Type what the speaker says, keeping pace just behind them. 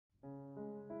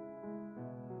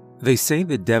They say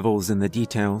the devil's in the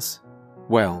details.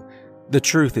 Well, the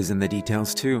truth is in the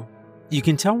details too. You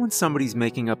can tell when somebody's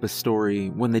making up a story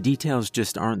when the details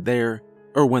just aren't there,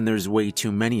 or when there's way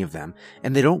too many of them,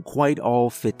 and they don't quite all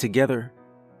fit together.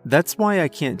 That's why I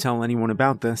can't tell anyone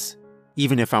about this.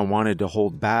 Even if I wanted to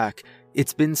hold back,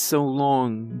 it's been so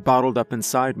long bottled up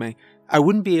inside me, I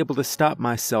wouldn't be able to stop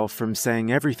myself from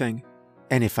saying everything.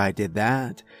 And if I did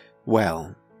that,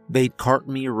 well, they'd cart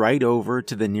me right over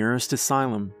to the nearest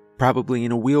asylum, probably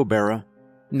in a wheelbarrow.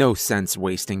 No sense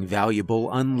wasting valuable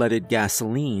unleaded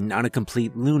gasoline on a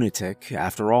complete lunatic,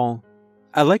 after all.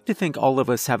 I like to think all of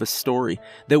us have a story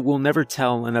that we'll never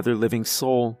tell another living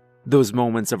soul. Those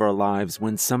moments of our lives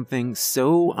when something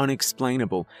so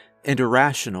unexplainable and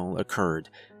irrational occurred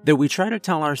that we try to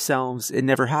tell ourselves it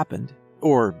never happened,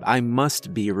 or I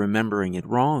must be remembering it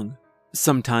wrong.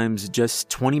 Sometimes just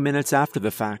 20 minutes after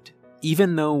the fact,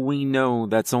 even though we know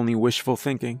that's only wishful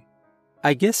thinking.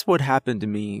 I guess what happened to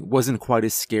me wasn't quite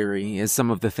as scary as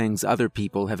some of the things other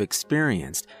people have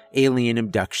experienced: alien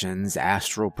abductions,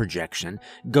 astral projection,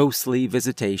 ghostly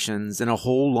visitations, and a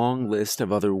whole long list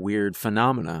of other weird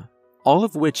phenomena, all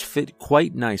of which fit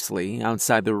quite nicely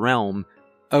outside the realm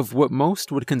of what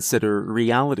most would consider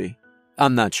reality.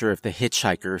 I'm not sure if the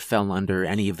Hitchhiker fell under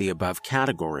any of the above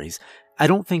categories. I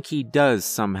don't think he does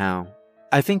somehow.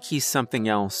 I think he's something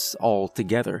else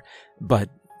altogether, but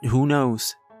who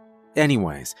knows?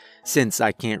 Anyways, since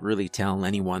I can't really tell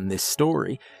anyone this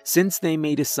story, since they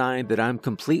may decide that I'm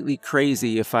completely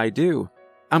crazy if I do,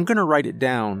 I'm gonna write it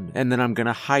down and then I'm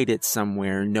gonna hide it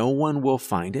somewhere no one will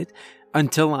find it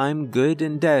until I'm good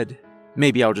and dead.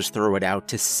 Maybe I'll just throw it out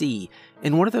to sea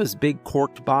in one of those big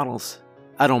corked bottles.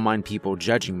 I don't mind people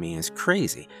judging me as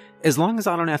crazy, as long as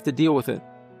I don't have to deal with it.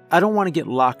 I don't want to get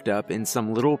locked up in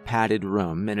some little padded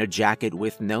room in a jacket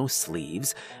with no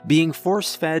sleeves, being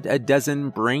force-fed a dozen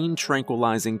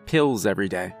brain-tranquilizing pills every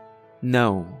day.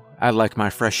 No, I like my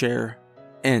fresh air.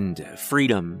 And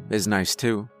freedom is nice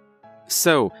too.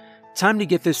 So, time to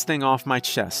get this thing off my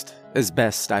chest, as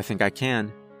best I think I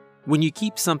can. When you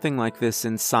keep something like this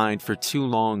inside for too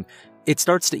long, it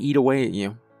starts to eat away at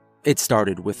you. It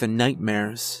started with the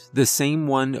nightmares, the same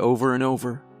one over and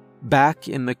over. Back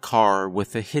in the car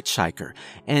with the hitchhiker,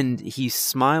 and he's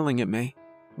smiling at me,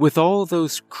 with all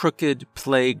those crooked,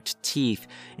 plagued teeth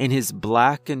and his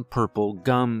black and purple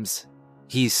gums.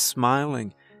 He's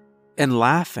smiling and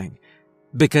laughing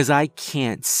because I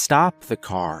can't stop the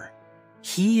car.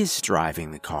 He is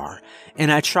driving the car,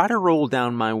 and I try to roll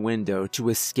down my window to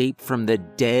escape from the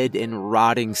dead and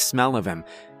rotting smell of him.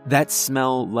 That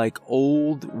smell like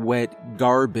old, wet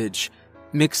garbage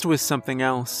mixed with something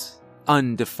else.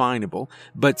 Undefinable,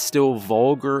 but still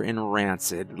vulgar and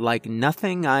rancid, like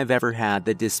nothing I've ever had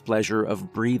the displeasure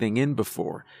of breathing in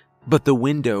before. But the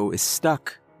window is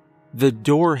stuck. The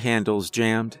door handle's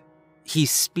jammed.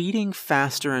 He's speeding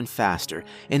faster and faster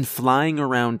and flying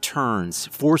around turns,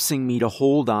 forcing me to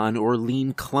hold on or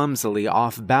lean clumsily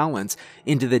off balance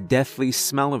into the deathly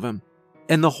smell of him.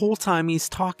 And the whole time he's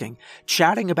talking,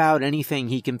 chatting about anything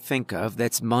he can think of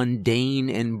that's mundane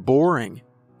and boring.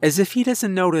 As if he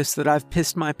doesn't notice that I've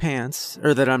pissed my pants,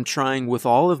 or that I'm trying with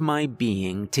all of my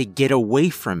being to get away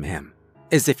from him.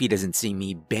 As if he doesn't see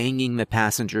me banging the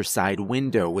passenger side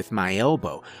window with my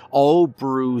elbow, all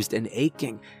bruised and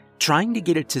aching, trying to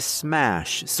get it to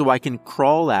smash so I can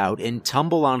crawl out and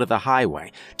tumble onto the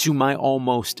highway to my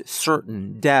almost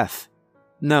certain death.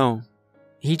 No,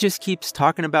 he just keeps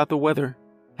talking about the weather,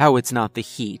 how it's not the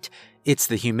heat, it's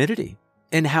the humidity,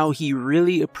 and how he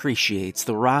really appreciates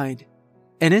the ride.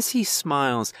 And as he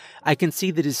smiles, I can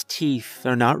see that his teeth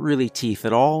are not really teeth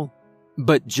at all,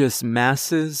 but just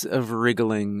masses of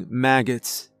wriggling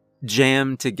maggots,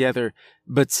 jammed together,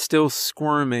 but still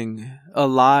squirming,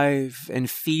 alive and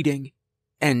feeding.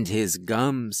 And his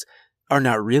gums are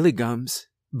not really gums,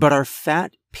 but are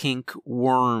fat pink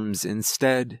worms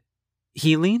instead.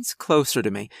 He leans closer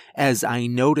to me as I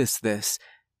notice this,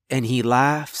 and he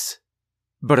laughs.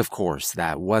 But of course,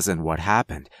 that wasn't what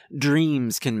happened.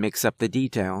 Dreams can mix up the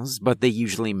details, but they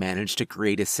usually manage to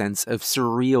create a sense of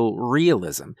surreal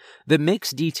realism that makes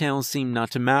details seem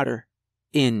not to matter.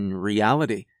 In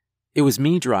reality, it was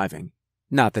me driving,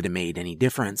 not that it made any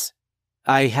difference.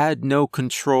 I had no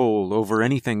control over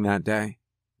anything that day.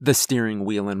 The steering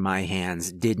wheel in my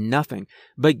hands did nothing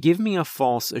but give me a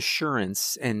false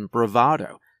assurance and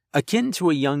bravado, akin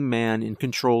to a young man in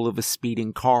control of a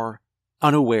speeding car,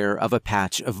 unaware of a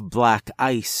patch of black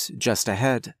ice just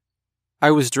ahead. I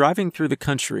was driving through the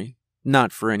country,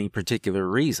 not for any particular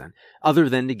reason, other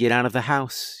than to get out of the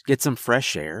house, get some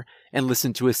fresh air, and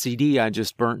listen to a CD I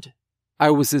just burnt.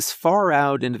 I was as far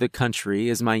out into the country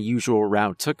as my usual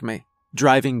route took me.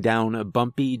 Driving down a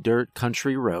bumpy dirt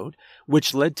country road,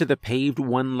 which led to the paved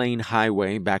one-lane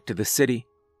highway back to the city,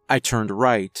 I turned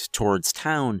right towards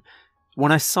town.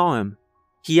 When I saw him,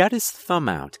 he had his thumb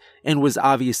out and was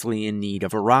obviously in need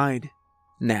of a ride.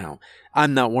 Now,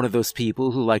 I'm not one of those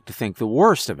people who like to think the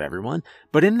worst of everyone,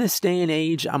 but in this day and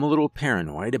age, I'm a little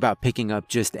paranoid about picking up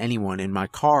just anyone in my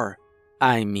car.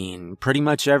 I mean, pretty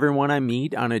much everyone I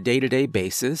meet on a day-to-day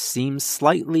basis seems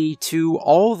slightly to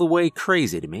all the way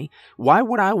crazy to me. Why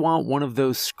would I want one of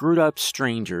those screwed-up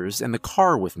strangers in the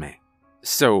car with me?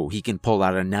 So he can pull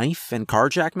out a knife and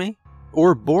carjack me?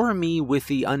 Or bore me with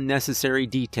the unnecessary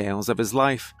details of his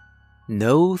life?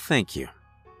 No, thank you.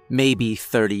 Maybe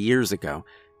 30 years ago,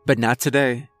 but not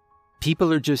today.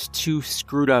 People are just too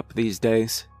screwed up these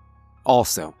days.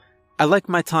 Also, I like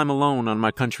my time alone on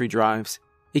my country drives.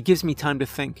 It gives me time to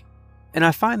think. And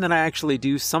I find that I actually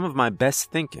do some of my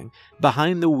best thinking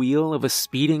behind the wheel of a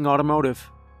speeding automotive.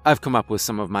 I've come up with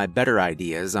some of my better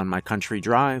ideas on my country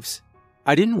drives.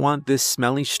 I didn't want this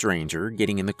smelly stranger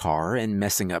getting in the car and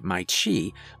messing up my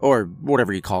chi, or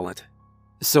whatever you call it.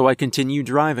 So I continued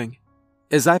driving.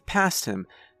 As I passed him,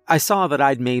 I saw that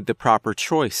I'd made the proper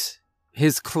choice.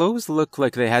 His clothes looked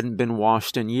like they hadn't been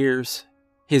washed in years.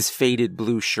 His faded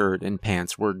blue shirt and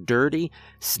pants were dirty,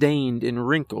 stained, and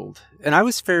wrinkled, and I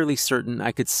was fairly certain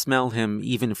I could smell him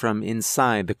even from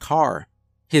inside the car.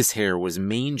 His hair was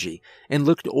mangy and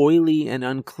looked oily and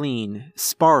unclean,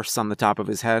 sparse on the top of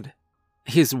his head.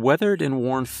 His weathered and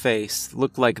worn face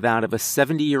looked like that of a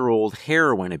 70-year-old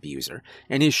heroin abuser,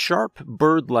 and his sharp,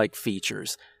 bird-like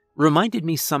features reminded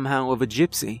me somehow of a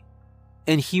gypsy.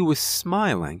 And he was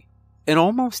smiling, an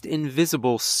almost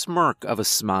invisible smirk of a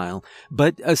smile,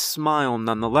 but a smile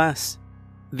nonetheless.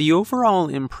 The overall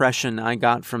impression I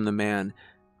got from the man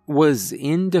was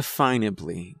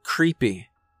indefinably creepy.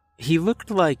 He looked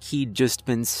like he'd just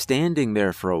been standing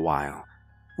there for a while,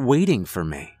 waiting for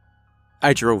me.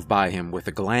 I drove by him with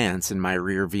a glance in my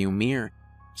rearview mirror.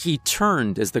 He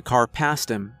turned as the car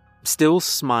passed him, still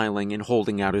smiling and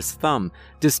holding out his thumb,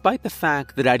 despite the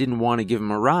fact that I didn't want to give him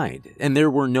a ride and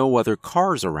there were no other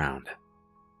cars around.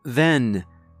 Then,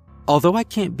 although I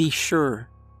can't be sure,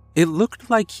 it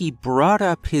looked like he brought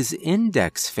up his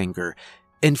index finger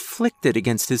and flicked it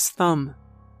against his thumb.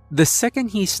 The second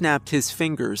he snapped his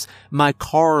fingers, my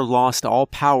car lost all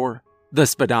power. The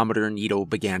speedometer needle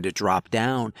began to drop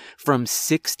down from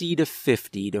 60 to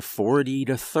 50 to 40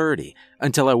 to 30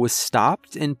 until I was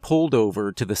stopped and pulled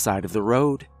over to the side of the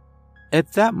road.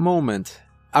 At that moment,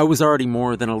 I was already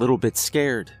more than a little bit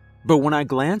scared, but when I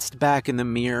glanced back in the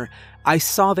mirror, I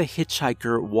saw the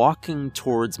hitchhiker walking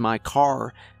towards my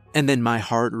car, and then my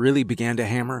heart really began to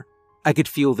hammer. I could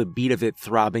feel the beat of it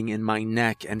throbbing in my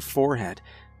neck and forehead.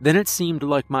 Then it seemed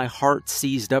like my heart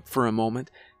seized up for a moment,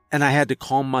 and I had to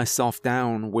calm myself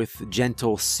down with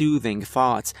gentle, soothing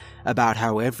thoughts about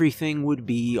how everything would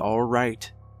be all right.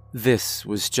 This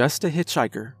was just a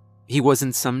hitchhiker. He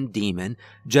wasn't some demon,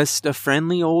 just a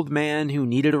friendly old man who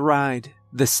needed a ride.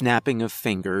 The snapping of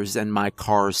fingers and my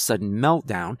car's sudden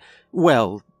meltdown,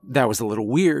 well, that was a little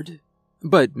weird.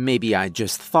 But maybe I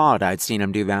just thought I'd seen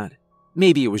him do that.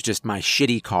 Maybe it was just my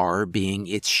shitty car being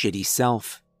its shitty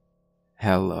self.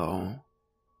 Hello.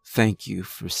 Thank you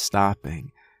for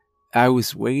stopping. I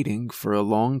was waiting for a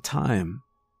long time.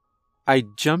 I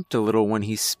jumped a little when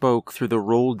he spoke through the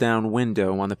rolled-down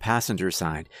window on the passenger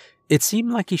side. It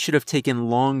seemed like he should have taken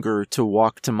longer to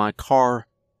walk to my car.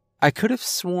 I could have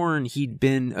sworn he'd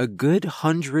been a good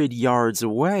 100 yards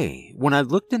away when I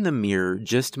looked in the mirror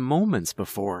just moments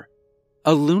before.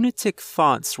 A lunatic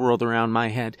thought swirled around my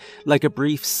head like a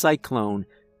brief cyclone,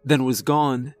 then was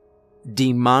gone.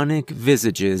 Demonic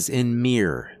visages in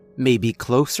mirror may be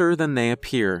closer than they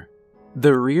appear.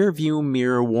 The rear-view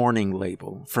mirror warning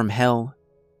label from hell.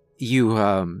 You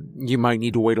might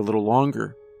need to wait a little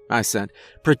longer, I said,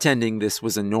 pretending this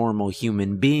was a normal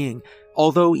human being,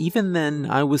 although even then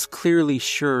I was clearly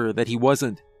sure that he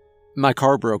wasn't. My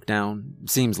car broke down,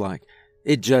 seems like.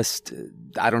 It just,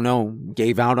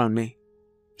 gave out on me.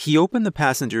 He opened the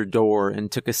passenger door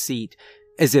and took a seat,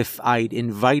 as if I'd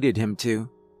invited him to.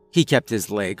 He kept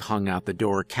his leg hung out the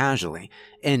door casually,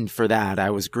 and for that I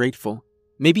was grateful.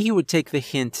 Maybe he would take the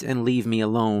hint and leave me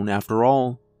alone after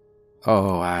all.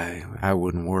 Oh, I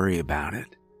wouldn't worry about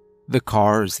it. The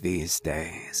cars these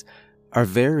days are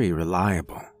very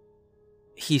reliable,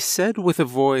 he said with a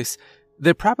voice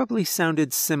that probably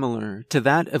sounded similar to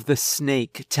that of the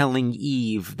snake telling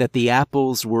Eve that the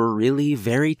apples were really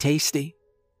very tasty.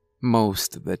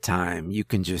 Most of the time, you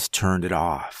can just turn it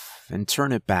off and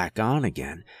turn it back on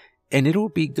again, and it'll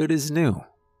be good as new.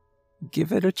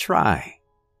 Give it a try.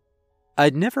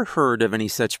 I'd never heard of any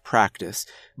such practice,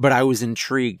 but I was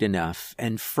intrigued enough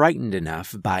and frightened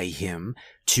enough by him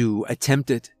to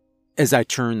attempt it. As I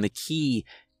turned the key,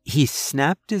 he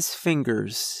snapped his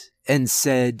fingers and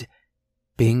said,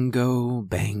 "Bingo,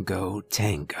 bango,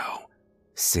 tango.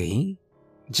 See?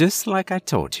 Just like I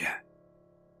told you."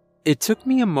 It took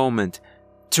me a moment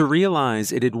to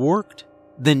realize it had worked.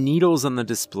 The needles on the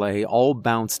display all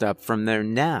bounced up from their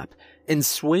nap and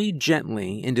swayed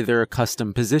gently into their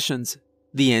accustomed positions.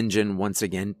 The engine once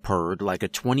again purred like a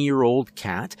 20-year-old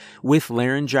cat with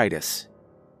laryngitis.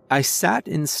 I sat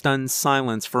in stunned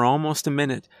silence for almost a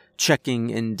minute, checking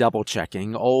and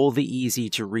double-checking all the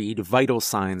easy-to-read vital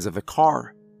signs of the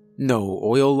car. No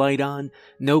oil light on,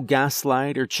 no gas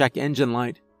light or check engine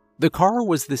light. The car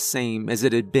was the same as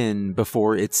it had been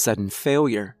before its sudden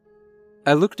failure.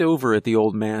 I looked over at the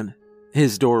old man.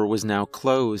 His door was now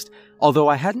closed, although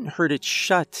I hadn't heard it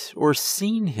shut or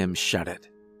seen him shut it.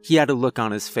 He had a look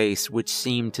on his face which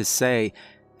seemed to say,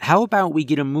 "How about we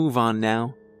get a move on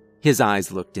now?" His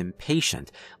eyes looked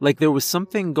impatient, like there was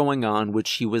something going on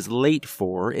which he was late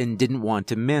for and didn't want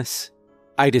to miss.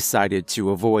 I decided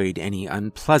to avoid any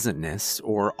unpleasantness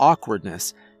or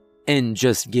awkwardness and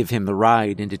just give him the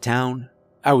ride into town.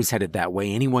 I was headed that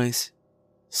way anyways.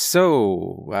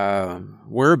 "So,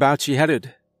 whereabouts you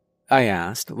headed?" I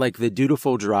asked, like the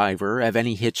dutiful driver of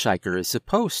any hitchhiker is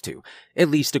supposed to, at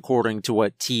least according to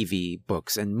what TV,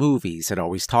 books, and movies had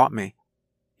always taught me.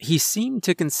 He seemed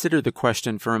to consider the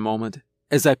question for a moment,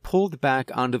 as I pulled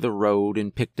back onto the road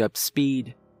and picked up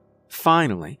speed.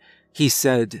 Finally, he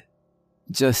said,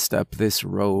 "Just up this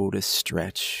road a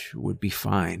stretch would be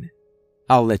fine.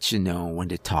 I'll let you know when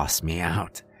to toss me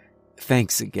out.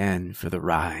 Thanks again for the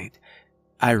ride.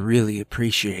 I really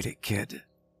appreciate it, kid."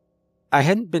 I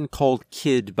hadn't been called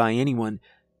kid by anyone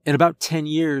in about 10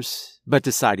 years, but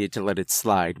decided to let it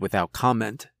slide without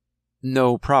comment.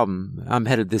 "No problem, I'm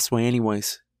headed this way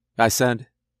anyways," I said.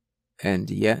 "And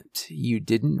yet you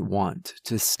didn't want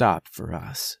to stop for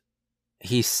us,"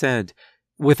 he said,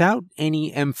 without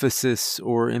any emphasis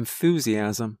or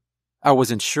enthusiasm. I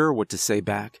wasn't sure what to say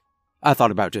back. I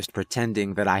thought about just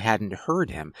pretending that I hadn't heard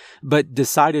him, but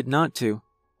decided not to.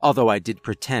 Although I did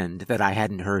pretend that I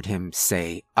hadn't heard him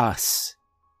say us.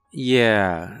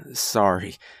 "Yeah,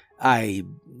 sorry.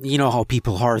 You know how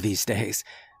people are these days.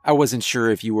 I wasn't sure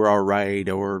if you were alright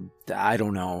or, I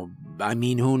don't know. I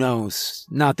mean, who knows?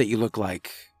 Not that you look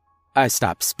like..." I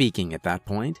stopped speaking at that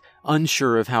point,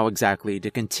 unsure of how exactly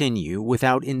to continue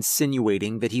without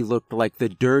insinuating that he looked like the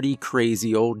dirty,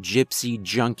 crazy old gypsy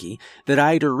junkie that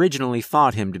I'd originally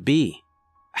thought him to be.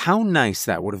 How nice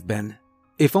that would have been.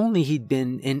 If only he'd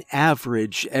been an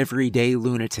average, everyday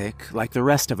lunatic like the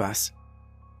rest of us.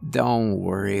 "Don't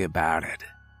worry about it,"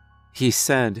 he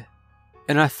said,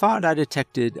 and I thought I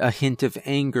detected a hint of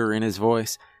anger in his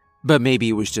voice, but maybe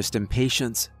it was just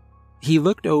impatience. He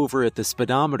looked over at the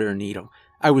speedometer needle.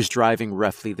 I was driving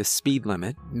roughly the speed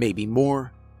limit, maybe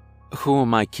more. Who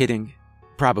am I kidding?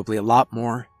 Probably a lot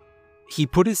more. He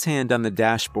put his hand on the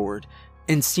dashboard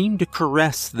and seemed to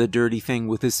caress the dirty thing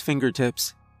with his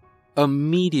fingertips.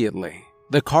 Immediately,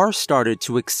 the car started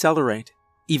to accelerate,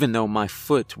 even though my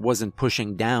foot wasn't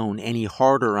pushing down any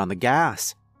harder on the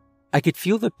gas. I could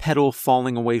feel the pedal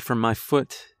falling away from my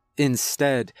foot,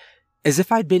 instead, as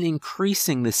if I'd been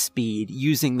increasing the speed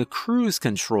using the cruise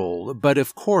control, but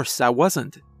of course I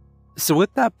wasn't. So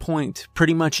at that point,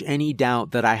 pretty much any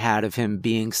doubt that I had of him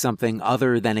being something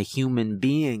other than a human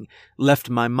being left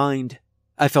my mind.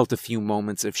 I felt a few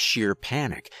moments of sheer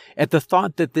panic at the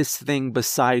thought that this thing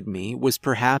beside me was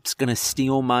perhaps going to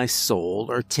steal my soul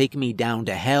or take me down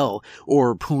to hell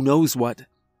or who knows what.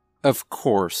 Of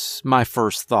course, my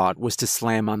first thought was to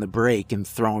slam on the brake and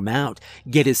throw him out,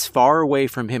 get as far away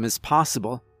from him as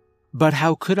possible. But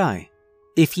how could I?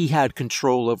 If he had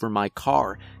control over my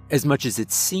car, as much as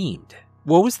it seemed,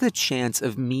 what was the chance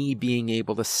of me being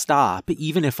able to stop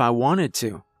even if I wanted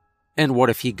to? And what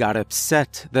if he got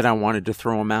upset that I wanted to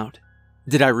throw him out?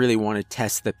 Did I really want to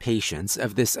test the patience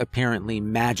of this apparently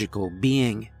magical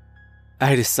being?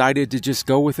 I decided to just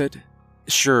go with it.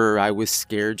 Sure, I was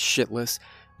scared shitless,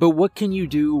 but what can you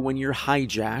do when you're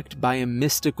hijacked by a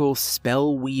mystical,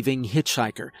 spell-weaving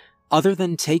hitchhiker other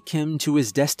than take him to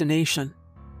his destination,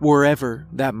 wherever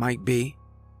that might be?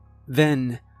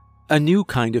 Then, a new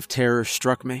kind of terror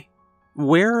struck me.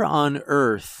 Where on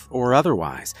earth, or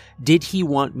otherwise, did he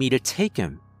want me to take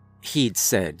him? He'd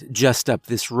said, just up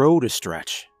this road a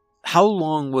stretch. How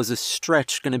long was a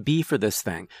stretch going to be for this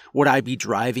thing? Would I be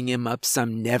driving him up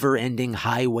some never-ending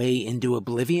highway into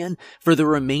oblivion for the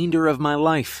remainder of my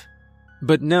life?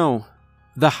 But no,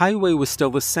 the highway was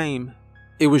still the same.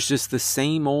 It was just the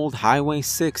same old Highway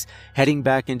 6 heading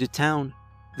back into town.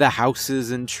 The houses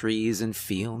and trees and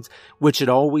fields, which had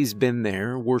always been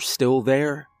there, were still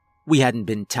there. We hadn't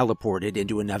been teleported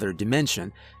into another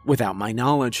dimension without my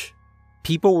knowledge.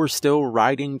 People were still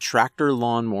riding tractor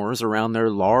lawnmowers around their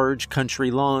large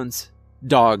country lawns.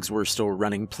 Dogs were still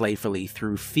running playfully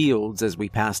through fields as we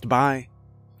passed by.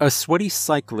 A sweaty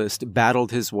cyclist battled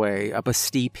his way up a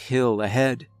steep hill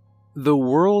ahead. The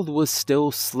world was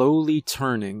still slowly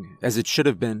turning as it should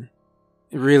have been.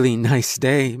 Really nice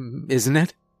day, isn't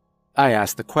it? I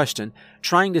asked the question,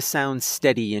 trying to sound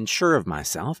steady and sure of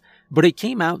myself, but it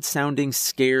came out sounding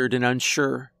scared and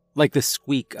unsure, like the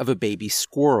squeak of a baby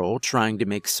squirrel trying to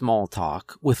make small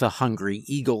talk with a hungry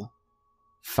eagle.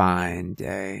 Fine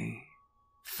day,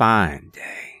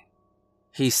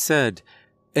 he said,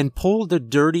 and pulled a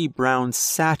dirty brown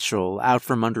satchel out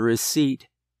from under his seat.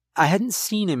 I hadn't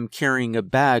seen him carrying a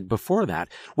bag before that,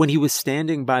 when he was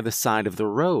standing by the side of the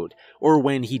road, or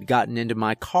when he'd gotten into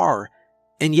my car,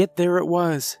 and yet there it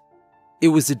was. It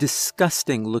was a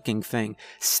disgusting-looking thing,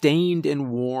 stained and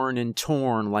worn and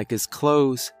torn like his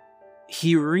clothes.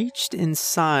 He reached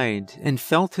inside and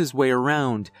felt his way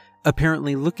around,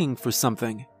 apparently looking for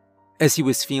something. As he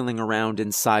was feeling around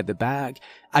inside the bag,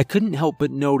 I couldn't help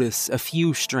but notice a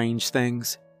few strange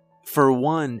things. For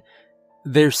one,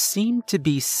 there seemed to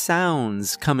be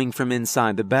sounds coming from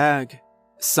inside the bag.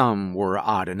 Some were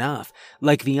odd enough,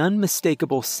 like the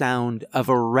unmistakable sound of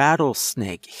a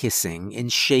rattlesnake hissing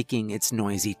and shaking its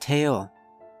noisy tail.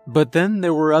 But then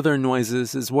there were other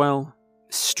noises as well.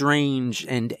 Strange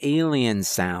and alien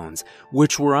sounds,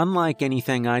 which were unlike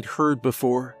anything I'd heard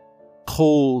before.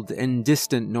 Cold and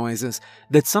distant noises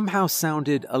that somehow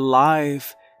sounded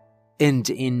alive and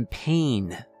in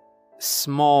pain.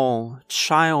 Small,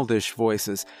 childish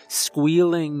voices,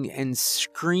 squealing and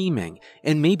screaming,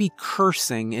 and maybe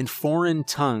cursing in foreign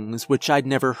tongues which I'd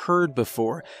never heard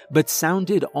before, but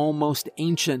sounded almost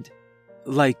ancient.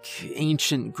 Like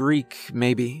ancient Greek,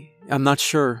 maybe. I'm not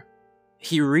sure.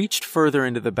 He reached further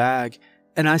into the bag,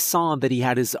 and I saw that he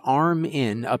had his arm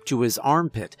in up to his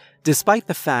armpit, despite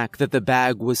the fact that the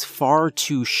bag was far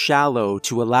too shallow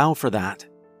to allow for that.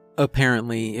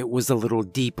 Apparently, it was a little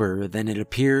deeper than it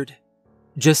appeared.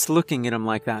 Just looking at him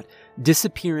like that,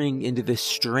 disappearing into this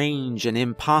strange and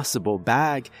impossible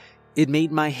bag, it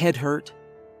made my head hurt.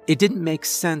 It didn't make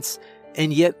sense,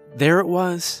 and yet there it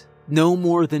was, no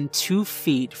more than 2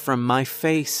 feet from my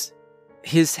face.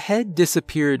 His head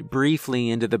disappeared briefly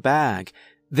into the bag,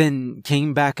 then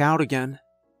came back out again,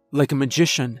 like a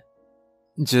magician.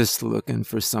 "Just looking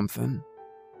for something,"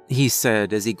 he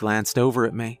said as he glanced over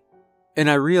at me, and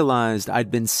I realized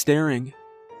I'd been staring.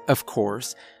 Of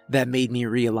course, that made me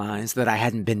realize that I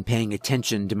hadn't been paying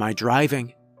attention to my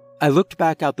driving. I looked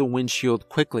back out the windshield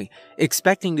quickly,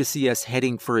 expecting to see us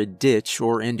heading for a ditch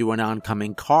or into an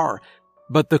oncoming car,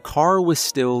 but the car was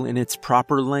still in its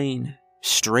proper lane,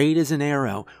 straight as an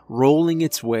arrow, rolling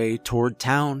its way toward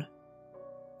town.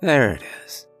 "There it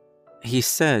is," he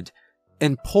said,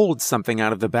 and pulled something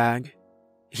out of the bag.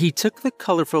 He took the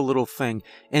colorful little thing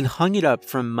and hung it up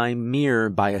from my mirror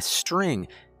by a string,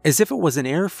 as if it was an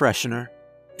air freshener.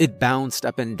 It bounced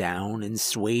up and down and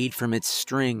swayed from its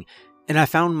string, and I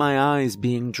found my eyes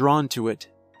being drawn to it,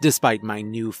 despite my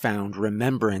newfound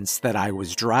remembrance that I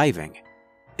was driving.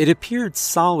 It appeared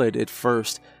solid at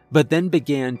first, but then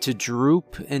began to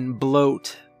droop and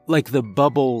bloat, like the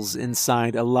bubbles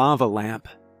inside a lava lamp.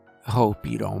 "Hope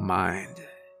you don't mind.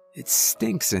 It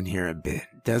stinks in here a bit,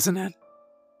 doesn't it?"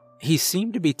 He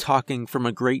seemed to be talking from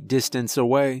a great distance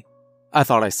away. I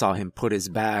thought I saw him put his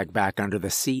bag back under the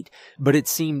seat, but it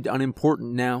seemed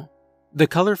unimportant now. The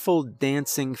colorful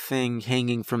dancing thing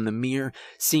hanging from the mirror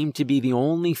seemed to be the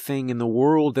only thing in the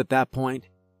world at that point.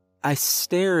 I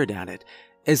stared at it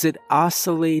as it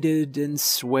oscillated and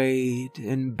swayed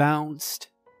and bounced.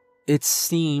 It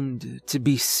seemed to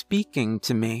be speaking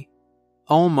to me.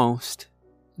 Almost.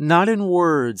 Not in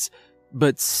words,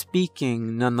 but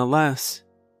speaking nonetheless.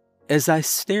 As I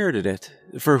stared at it,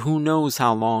 for who knows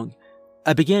how long,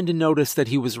 I began to notice that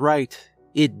he was right.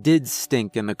 It did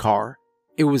stink in the car.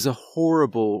 It was a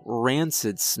horrible,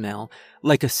 rancid smell,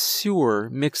 like a sewer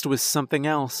mixed with something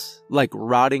else, like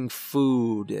rotting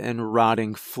food and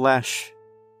rotting flesh.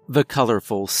 The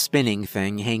colorful, spinning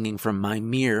thing hanging from my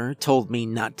mirror told me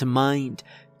not to mind,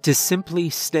 to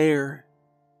simply stare.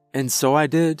 And so I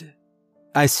did.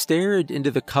 I stared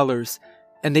into the colors,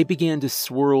 and they began to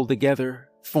swirl together,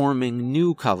 forming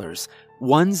new colors,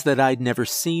 ones that I'd never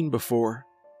seen before.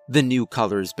 The new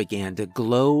colors began to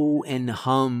glow and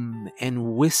hum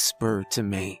and whisper to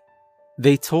me.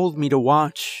 They told me to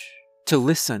watch, to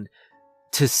listen,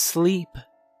 to sleep.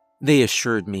 They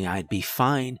assured me I'd be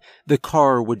fine, the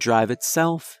car would drive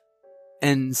itself.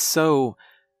 And so,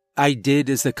 I did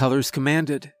as the colors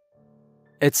commanded.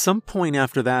 At some point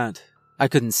after that, I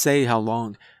couldn't say how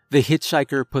long, the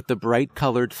hitchhiker put the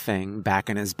bright-colored thing back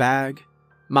in his bag.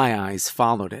 My eyes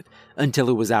followed it until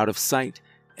it was out of sight,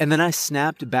 and then I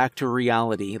snapped back to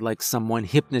reality like someone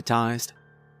hypnotized.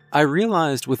 I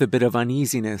realized with a bit of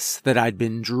uneasiness that I'd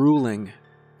been drooling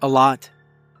a lot.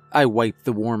 I wiped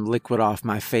the warm liquid off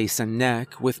my face and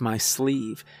neck with my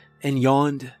sleeve and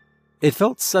yawned. It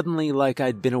felt suddenly like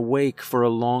I'd been awake for a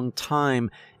long time,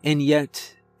 and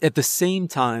yet, at the same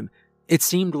time, it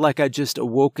seemed like I'd just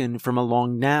awoken from a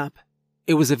long nap.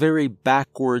 It was a very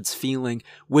backwards feeling,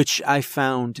 which I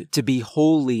found to be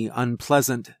wholly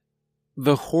unpleasant.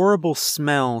 The horrible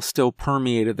smell still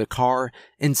permeated the car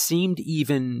and seemed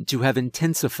even to have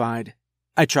intensified.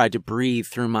 I tried to breathe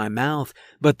through my mouth,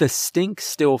 but the stink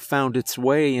still found its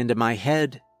way into my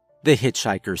head. The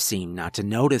hitchhiker seemed not to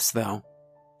notice, though.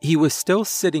 He was still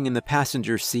sitting in the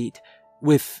passenger seat,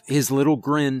 with his little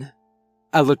grin.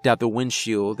 I looked out the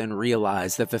windshield and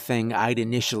realized that the thing I'd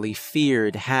initially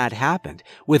feared had happened,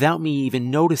 without me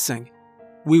even noticing.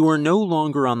 We were no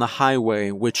longer on the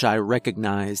highway, which I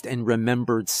recognized and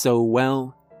remembered so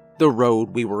well. The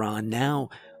road we were on now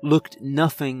looked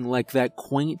nothing like that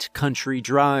quaint country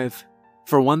drive.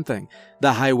 For one thing,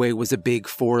 the highway was a big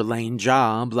 4-lane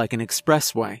job like an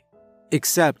expressway.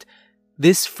 Except,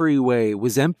 this freeway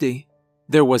was empty.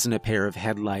 There wasn't a pair of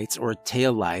headlights or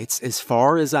taillights as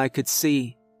far as I could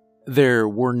see. There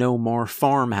were no more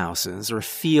farmhouses or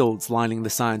fields lining the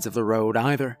sides of the road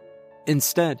either.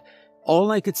 Instead,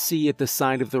 all I could see at the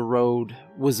side of the road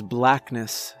was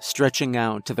blackness stretching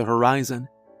out to the horizon.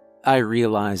 I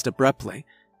realized abruptly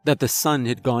that the sun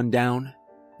had gone down.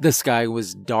 The sky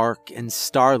was dark and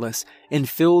starless and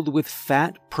filled with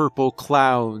fat purple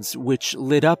clouds which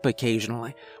lit up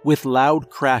occasionally with loud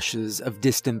crashes of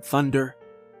distant thunder.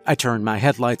 I turned my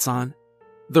headlights on.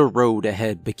 The road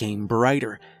ahead became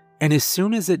brighter, and as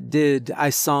soon as it did, I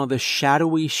saw the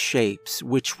shadowy shapes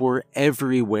which were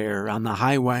everywhere on the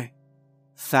highway.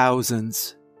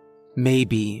 Thousands,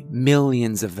 maybe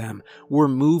millions of them, were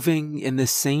moving in the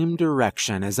same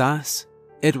direction as us,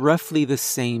 at roughly the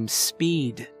same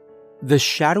speed. The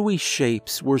shadowy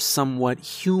shapes were somewhat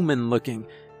human-looking,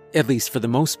 at least for the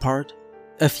most part.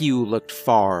 A few looked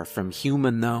far from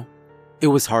human, though. It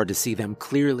was hard to see them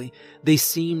clearly. They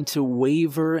seemed to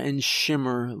waver and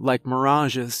shimmer like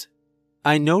mirages.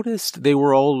 I noticed they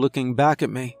were all looking back at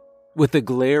me, with the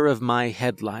glare of my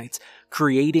headlights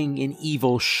creating an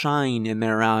evil shine in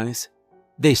their eyes.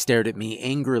 They stared at me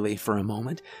angrily for a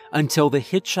moment until the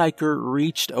hitchhiker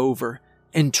reached over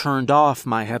and turned off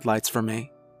my headlights for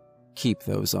me. "Keep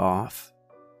those off,"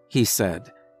 he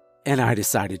said, and I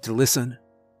decided to listen.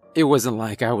 It wasn't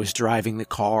like I was driving the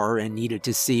car and needed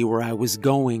to see where I was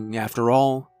going after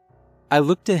all. I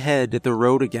looked ahead at the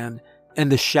road again,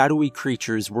 and the shadowy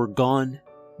creatures were gone,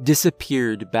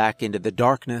 disappeared back into the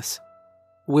darkness.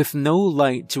 With no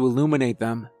light to illuminate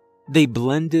them, they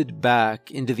blended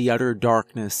back into the utter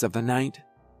darkness of the night.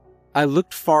 I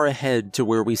looked far ahead to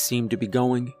where we seemed to be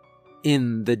going.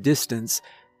 In the distance,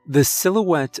 the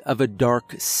silhouette of a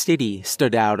dark city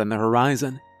stood out on the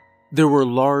horizon. There were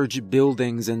large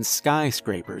buildings and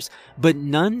skyscrapers, but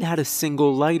none had a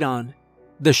single light on.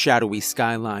 The shadowy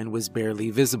skyline was barely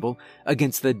visible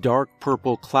against the dark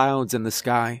purple clouds in the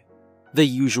sky. The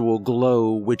usual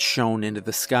glow which shone into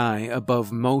the sky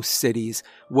above most cities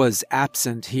was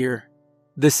absent here.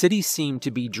 The city seemed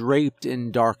to be draped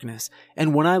in darkness,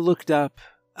 and when I looked up,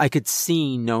 I could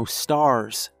see no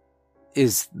stars.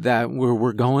 "Is that where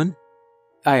we're going?"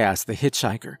 I asked the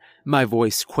hitchhiker, my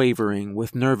voice quavering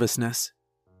with nervousness.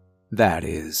 "That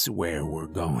is where we're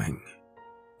going,"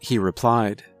 he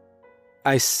replied.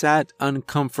 I sat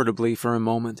uncomfortably for a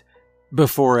moment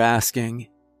before asking,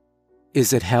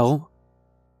 "Is it hell?"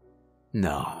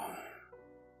 "No.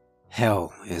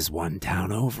 Hell is one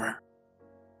town over."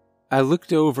 I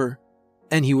looked over,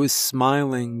 and he was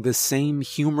smiling the same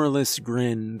humorless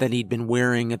grin that he'd been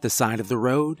wearing at the side of the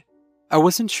road. I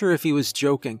wasn't sure if he was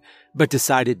joking, but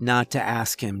decided not to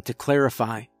ask him to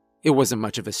clarify. It wasn't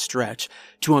much of a stretch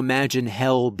to imagine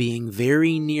hell being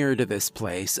very near to this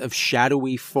place of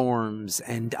shadowy forms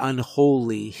and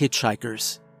unholy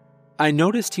hitchhikers. I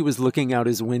noticed he was looking out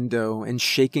his window and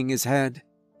shaking his head,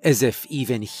 as if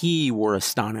even he were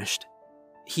astonished.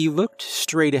 He looked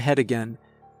straight ahead again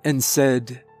and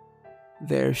said,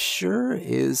 "There sure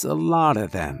is a lot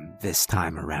of them this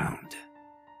time around."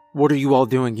 "What are you all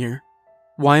doing here?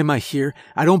 Why am I here?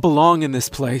 I don't belong in this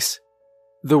place."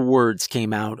 The words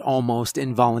came out almost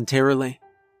involuntarily.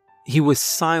 He was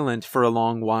silent for a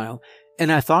long while,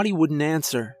 and I thought he wouldn't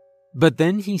answer. But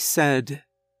then he said,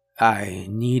 "I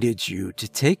needed you to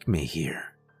take me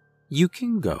here. You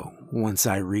can go once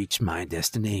I reach my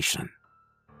destination."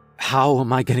 How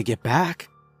am I going to get back?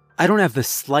 I don't have the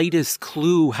slightest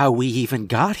clue how we even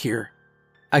got here.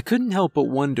 I couldn't help but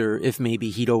wonder if maybe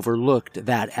he'd overlooked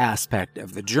that aspect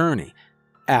of the journey.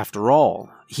 After all,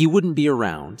 he wouldn't be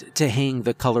around to hang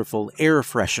the colorful air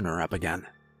freshener up again.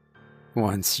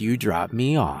 "Once you drop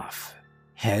me off,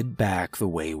 head back the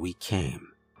way we came.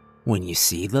 When you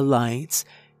see the lights,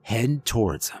 head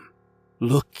towards them.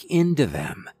 Look into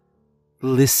them.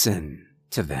 Listen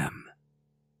to them.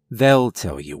 They'll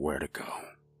tell you where to go."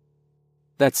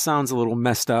 "That sounds a little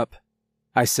messed up,"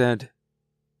 I said.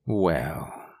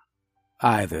 "Well,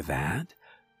 either that,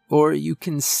 or you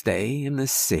can stay in the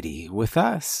city with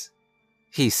us,"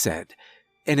 he said,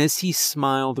 and as he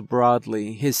smiled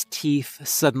broadly, his teeth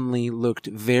suddenly looked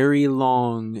very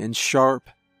long and sharp.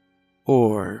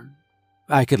 "Or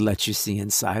I could let you see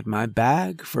inside my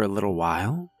bag for a little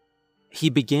while." He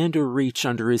began to reach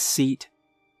under his seat.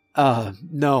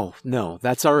 No,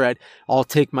 that's all right. I'll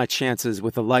take my chances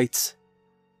with the lights."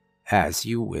 "As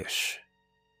you wish,"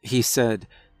 he said,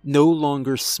 no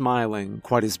longer smiling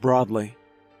quite as broadly.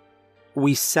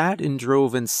 We sat and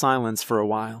drove in silence for a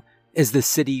while. As the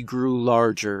city grew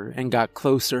larger and got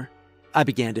closer, I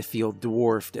began to feel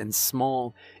dwarfed and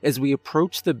small as we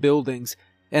approached the buildings,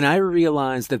 and I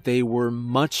realized that they were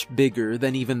much bigger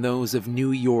than even those of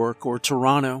New York or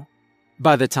Toronto.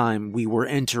 By the time we were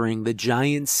entering the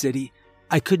giant city,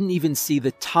 I couldn't even see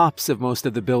the tops of most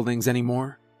of the buildings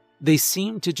anymore. They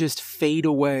seemed to just fade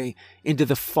away into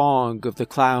the fog of the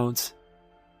clouds.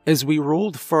 As we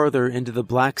rolled farther into the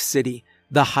Black City,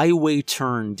 the highway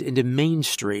turned into Main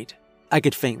Street. I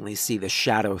could faintly see the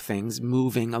shadow things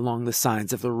moving along the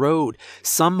sides of the road,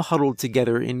 some huddled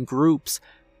together in groups,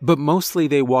 but mostly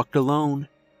they walked alone.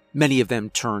 Many of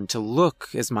them turned to look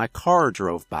as my car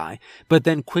drove by, but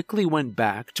then quickly went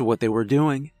back to what they were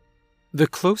doing. The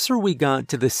closer we got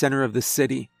to the center of the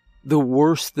city, the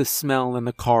worse the smell in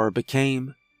the car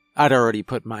became. I'd already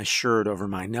put my shirt over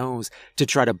my nose to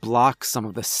try to block some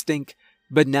of the stink,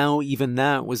 but now even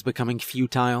that was becoming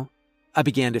futile. I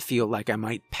began to feel like I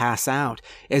might pass out,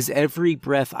 as every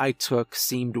breath I took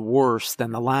seemed worse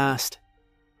than the last.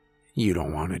 "You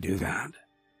don't want to do that,"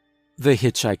 the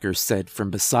hitchhiker said from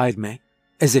beside me,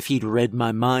 as if he'd read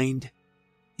my mind.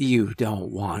 "You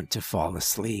don't want to fall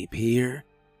asleep here.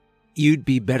 You'd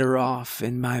be better off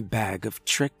in my bag of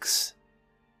tricks."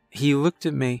 He looked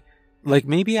at me like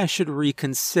maybe I should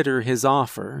reconsider his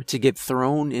offer to get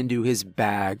thrown into his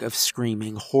bag of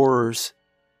screaming horrors.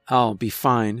 "I'll be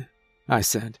fine," I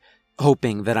said,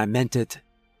 hoping that I meant it.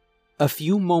 A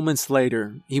few moments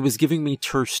later, he was giving me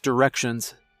terse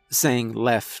directions, saying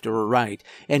left or right,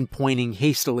 and pointing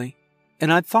hastily,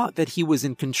 and I thought that he was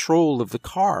in control of the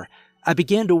car. I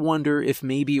began to wonder if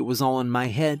maybe it was all in my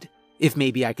head, if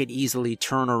maybe I could easily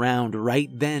turn around right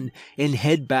then and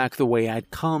head back the way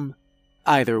I'd come.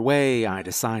 Either way, I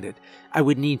decided, I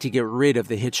would need to get rid of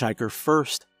the hitchhiker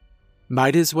first.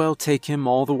 Might as well take him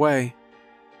all the way.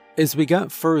 As we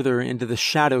got further into the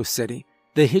Shadow City,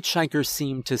 the hitchhiker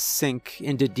seemed to sink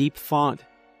into deep thought.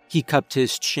 He cupped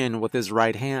his chin with his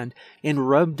right hand and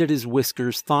rubbed at his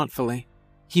whiskers thoughtfully.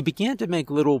 He began to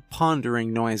make little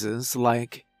pondering noises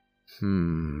like,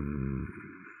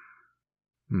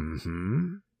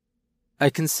 I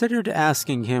considered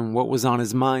asking him what was on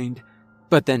his mind,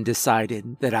 but then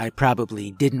decided that I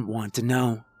probably didn't want to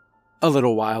know. A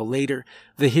little while later,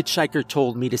 the hitchhiker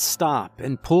told me to stop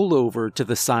and pull over to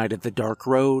the side of the dark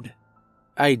road.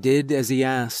 I did as he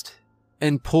asked,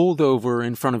 and pulled over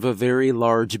in front of a very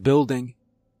large building.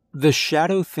 The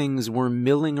shadow things were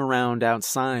milling around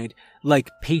outside like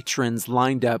patrons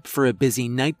lined up for a busy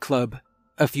nightclub.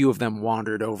 A few of them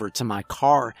wandered over to my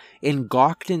car and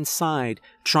gawked inside,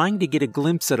 trying to get a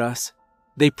glimpse at us.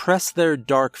 They pressed their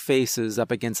dark faces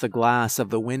up against the glass of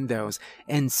the windows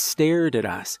and stared at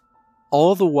us,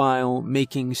 all the while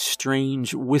making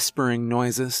strange whispering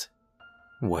noises.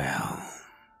 "Well,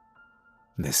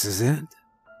 this is it."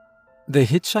 The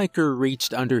hitchhiker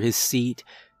reached under his seat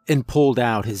and pulled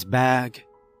out his bag.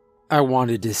 I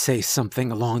wanted to say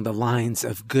something along the lines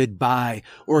of goodbye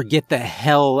or get the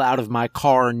hell out of my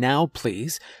car now,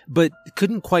 please, but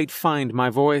couldn't quite find my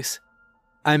voice.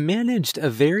 I managed a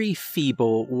very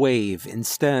feeble wave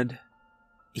instead.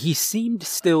 He seemed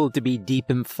still to be deep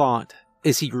in thought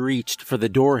as he reached for the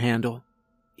door handle.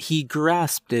 He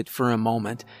grasped it for a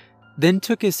moment, then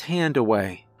took his hand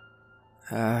away.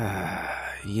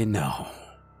 You know,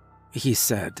 he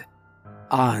said,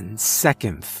 on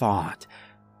second thought,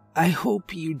 I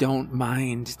hope you don't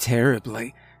mind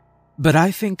terribly, but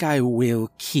I think I will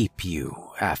keep you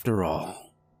after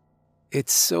all.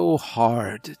 It's so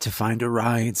hard to find a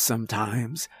ride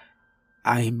sometimes.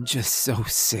 I'm just so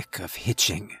sick of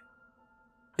hitching."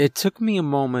 It took me a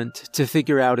moment to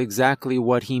figure out exactly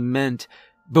what he meant,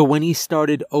 but when he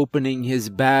started opening his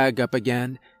bag up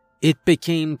again, it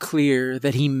became clear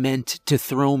that he meant to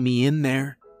throw me in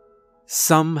there.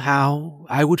 Somehow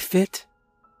I would fit.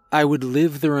 I would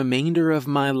live the remainder of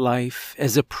my life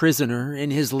as a prisoner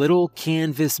in his little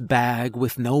canvas bag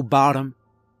with no bottom.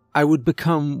 I would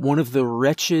become one of the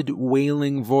wretched,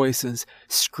 wailing voices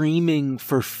screaming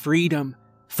for freedom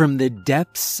from the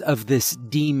depths of this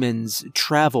demon's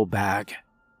travel bag.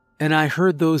 And I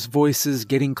heard those voices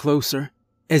getting closer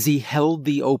as he held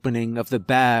the opening of the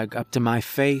bag up to my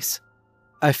face.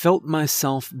 I felt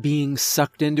myself being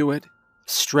sucked into it,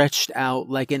 stretched out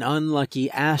like an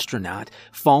unlucky astronaut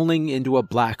falling into a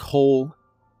black hole.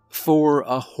 For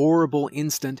a horrible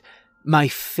instant, my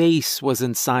face was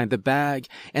inside the bag,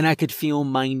 and I could feel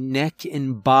my neck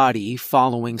and body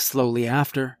following slowly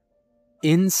after.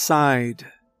 Inside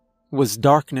was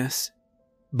darkness,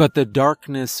 but the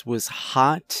darkness was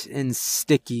hot and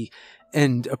sticky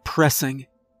and oppressing.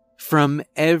 From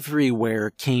everywhere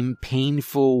came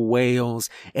painful wails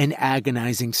and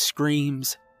agonizing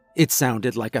screams. It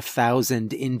sounded like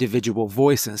 1,000 individual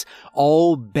voices,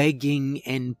 all begging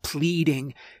and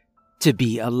pleading to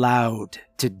be allowed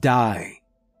to die.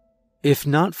 If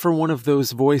not for one of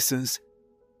those voices,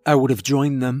 I would have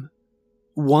joined them.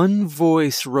 One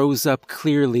voice rose up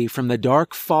clearly from the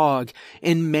dark fog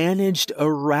and managed a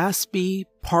raspy,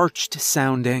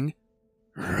 parched-sounding,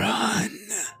 "Run."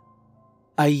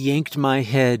 I yanked my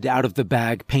head out of the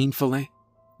bag painfully.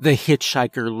 The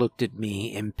hitchhiker looked at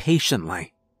me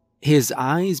impatiently. His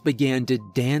eyes began to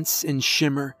dance and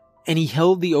shimmer, and he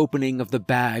held the opening of the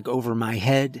bag over my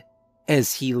head.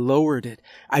 As he lowered it,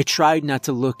 I tried not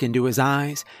to look into his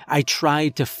eyes. I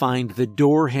tried to find the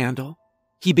door handle.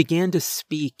 He began to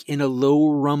speak in a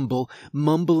low rumble,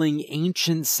 mumbling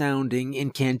ancient-sounding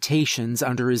incantations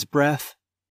under his breath.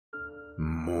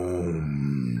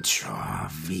 "Mum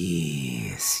travisyam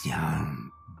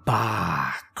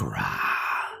bakra."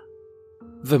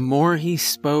 The more he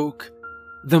spoke,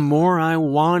 the more I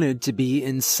wanted to be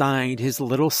inside his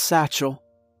little satchel.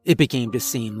 It became to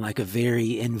seem like a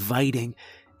very inviting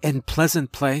and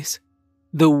pleasant place.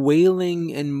 The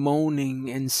wailing and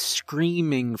moaning and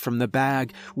screaming from the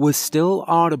bag was still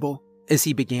audible as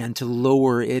he began to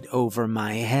lower it over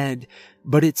my head,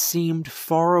 but it seemed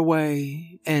far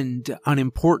away and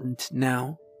unimportant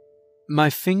now. My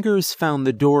fingers found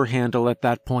the door handle at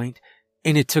that point,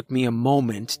 and it took me a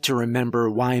moment to remember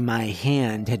why my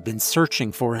hand had been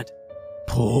searching for it.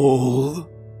 "Pull!"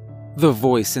 the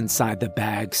voice inside the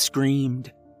bag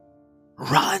screamed.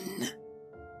 "Run!"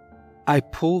 I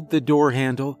pulled the door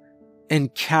handle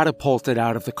and catapulted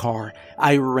out of the car.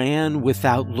 I ran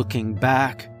without looking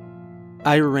back.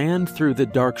 I ran through the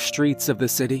dark streets of the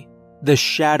city, the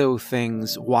shadow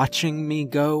things watching me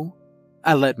go.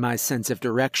 I let my sense of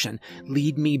direction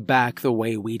lead me back the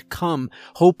way we'd come,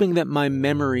 hoping that my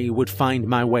memory would find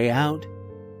my way out.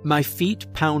 My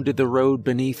feet pounded the road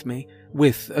beneath me,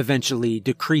 with eventually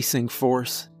decreasing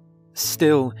force.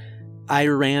 Still, I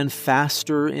ran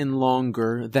faster and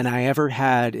longer than I ever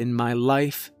had in my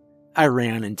life. I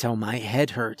ran until my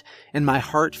head hurt, and my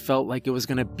heart felt like it was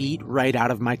going to beat right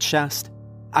out of my chest.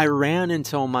 I ran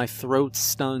until my throat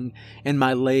stung, and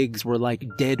my legs were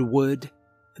like dead wood.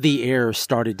 The air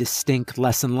started to stink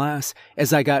less and less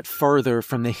as I got farther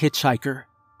from the hitchhiker.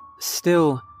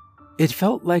 Still, it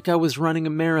felt like I was running a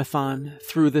marathon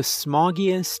through the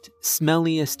smoggiest,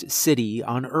 smelliest city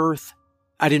on Earth.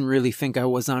 I didn't really think I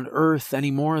was on Earth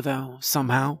anymore, though,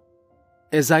 somehow.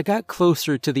 As I got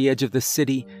closer to the edge of the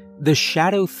city, the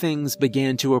shadow things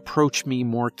began to approach me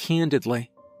more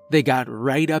candidly. They got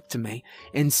right up to me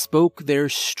and spoke their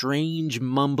strange,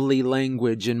 mumbly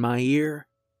language in my ear.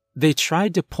 They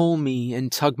tried to pull me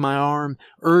and tug my arm,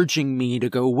 urging me to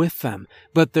go with them,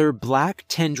 but their black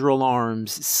tendril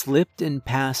arms slipped and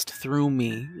passed through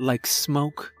me like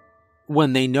smoke.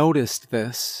 When they noticed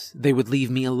this, they would leave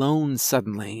me alone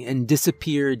suddenly and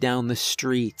disappear down the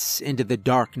streets into the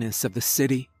darkness of the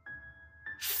city.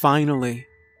 Finally,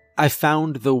 I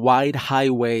found the wide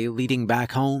highway leading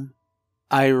back home.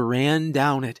 I ran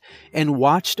down it and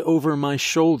watched over my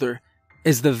shoulder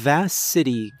as the vast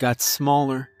city got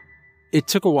smaller. It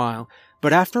took a while,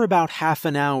 but after about half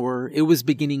an hour, it was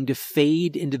beginning to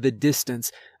fade into the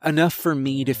distance, enough for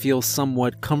me to feel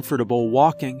somewhat comfortable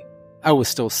walking. I was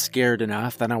still scared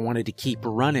enough that I wanted to keep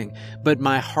running, but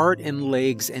my heart and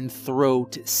legs and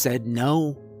throat said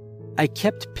no. I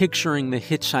kept picturing the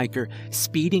hitchhiker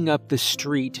speeding up the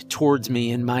street towards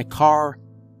me in my car,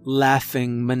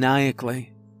 laughing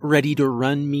maniacally, ready to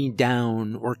run me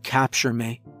down or capture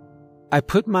me. I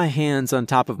put my hands on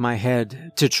top of my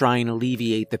head to try and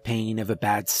alleviate the pain of a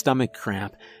bad stomach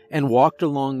cramp and walked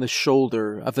along the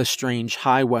shoulder of the strange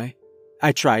highway.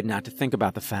 I tried not to think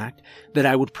about the fact that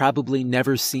I would probably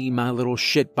never see my little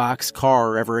shitbox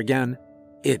car ever again.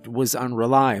 It was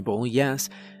unreliable, yes,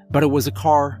 but it was a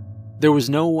car. There was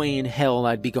no way in hell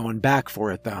I'd be going back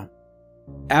for it, though.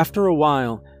 After a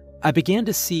while, I began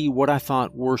to see what I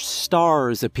thought were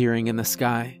stars appearing in the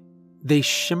sky. They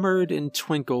shimmered and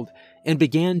twinkled and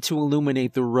began to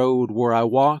illuminate the road where I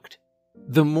walked.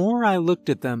 The more I looked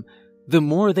at them, the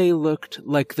more they looked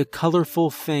like the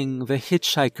colorful thing the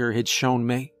hitchhiker had shown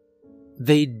me.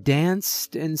 They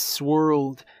danced and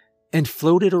swirled and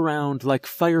floated around like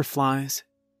fireflies.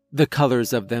 The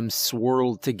colors of them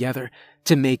swirled together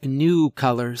to make new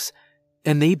colors,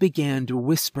 and they began to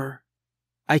whisper.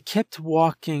 I kept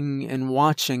walking and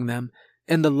watching them,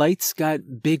 and the lights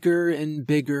got bigger and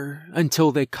bigger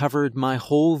until they covered my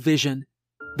whole vision.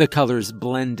 The colors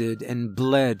blended and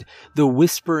bled. The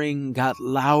whispering got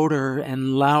louder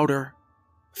and louder.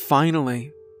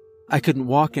 Finally, I couldn't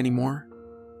walk anymore.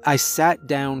 I sat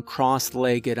down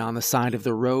cross-legged on the side of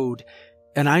the road,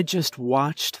 and I just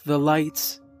watched the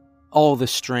lights. All the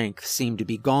strength seemed to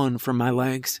be gone from my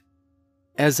legs.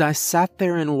 As I sat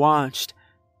there and watched,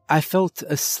 I felt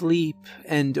asleep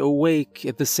and awake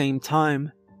at the same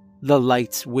time. The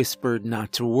lights whispered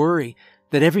not to worry,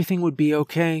 that everything would be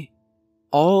okay.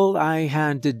 All I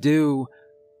had to do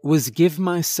was give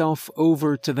myself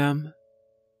over to them.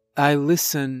 I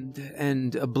listened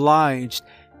and obliged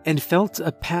and felt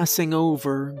a passing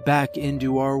over back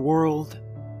into our world.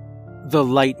 The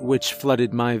light which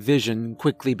flooded my vision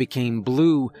quickly became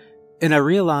blue, and I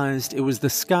realized it was the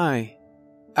sky.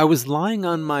 I was lying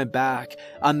on my back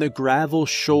on the gravel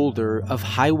shoulder of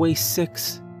Highway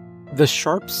 6. The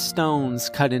sharp stones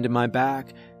cut into my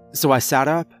back, so I sat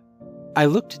up. I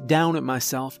looked down at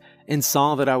myself and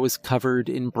saw that I was covered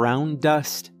in brown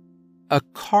dust. A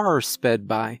car sped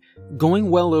by, going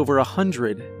well over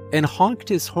 100, and honked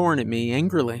his horn at me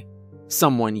angrily.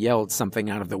 Someone yelled something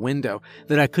out of the window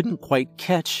that I couldn't quite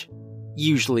catch.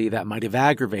 Usually that might have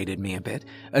aggravated me a bit,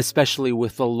 especially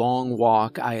with the long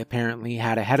walk I apparently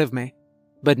had ahead of me.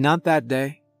 But not that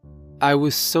day. I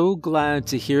was so glad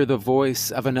to hear the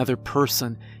voice of another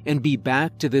person and be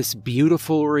back to this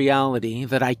beautiful reality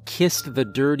that I kissed the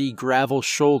dirty gravel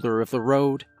shoulder of the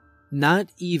road,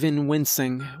 not even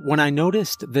wincing when I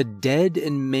noticed the dead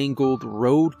and mangled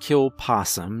roadkill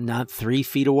possum not 3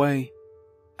 feet away.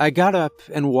 I got up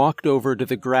and walked over to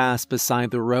the grass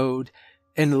beside the road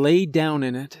and lay down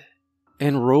in it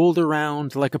and rolled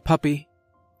around like a puppy.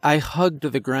 I hugged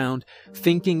the ground,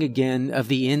 thinking again of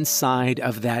the inside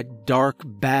of that dark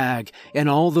bag and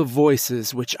all the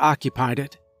voices which occupied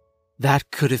it.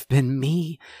 That could have been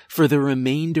me for the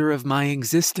remainder of my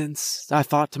existence, I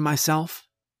thought to myself.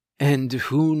 And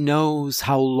who knows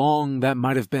how long that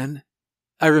might have been.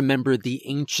 I remembered the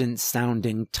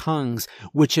ancient-sounding tongues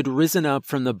which had risen up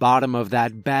from the bottom of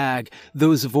that bag.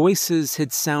 Those voices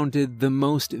had sounded the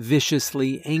most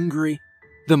viciously angry,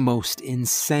 the most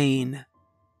insane.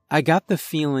 I got the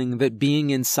feeling that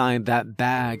being inside that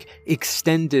bag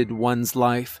extended one's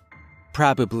life,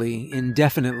 probably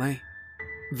indefinitely.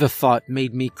 The thought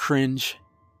made me cringe.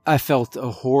 I felt a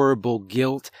horrible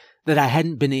guilt that I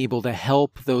hadn't been able to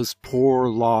help those poor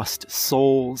lost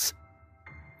souls.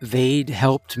 They'd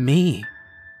helped me.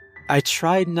 I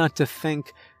tried not to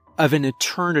think of an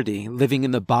eternity living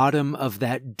in the bottom of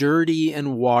that dirty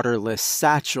and waterless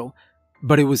satchel,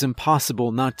 but it was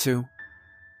impossible not to.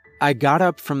 I got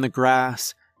up from the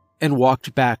grass and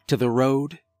walked back to the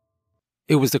road.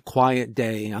 It was a quiet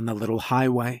day on the little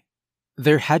highway.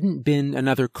 There hadn't been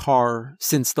another car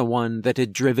since the one that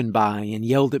had driven by and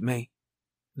yelled at me.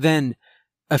 Then,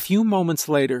 a few moments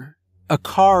later, a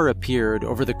car appeared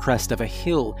over the crest of a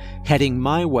hill, heading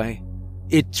my way.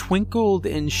 It twinkled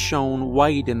and shone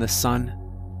white in the sun.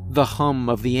 The hum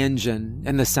of the engine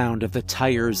and the sound of the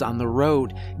tires on the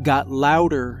road got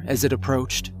louder as it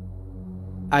approached.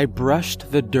 I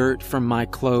brushed the dirt from my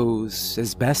clothes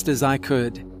as best as I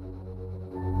could,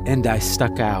 and I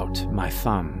stuck out my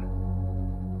thumb.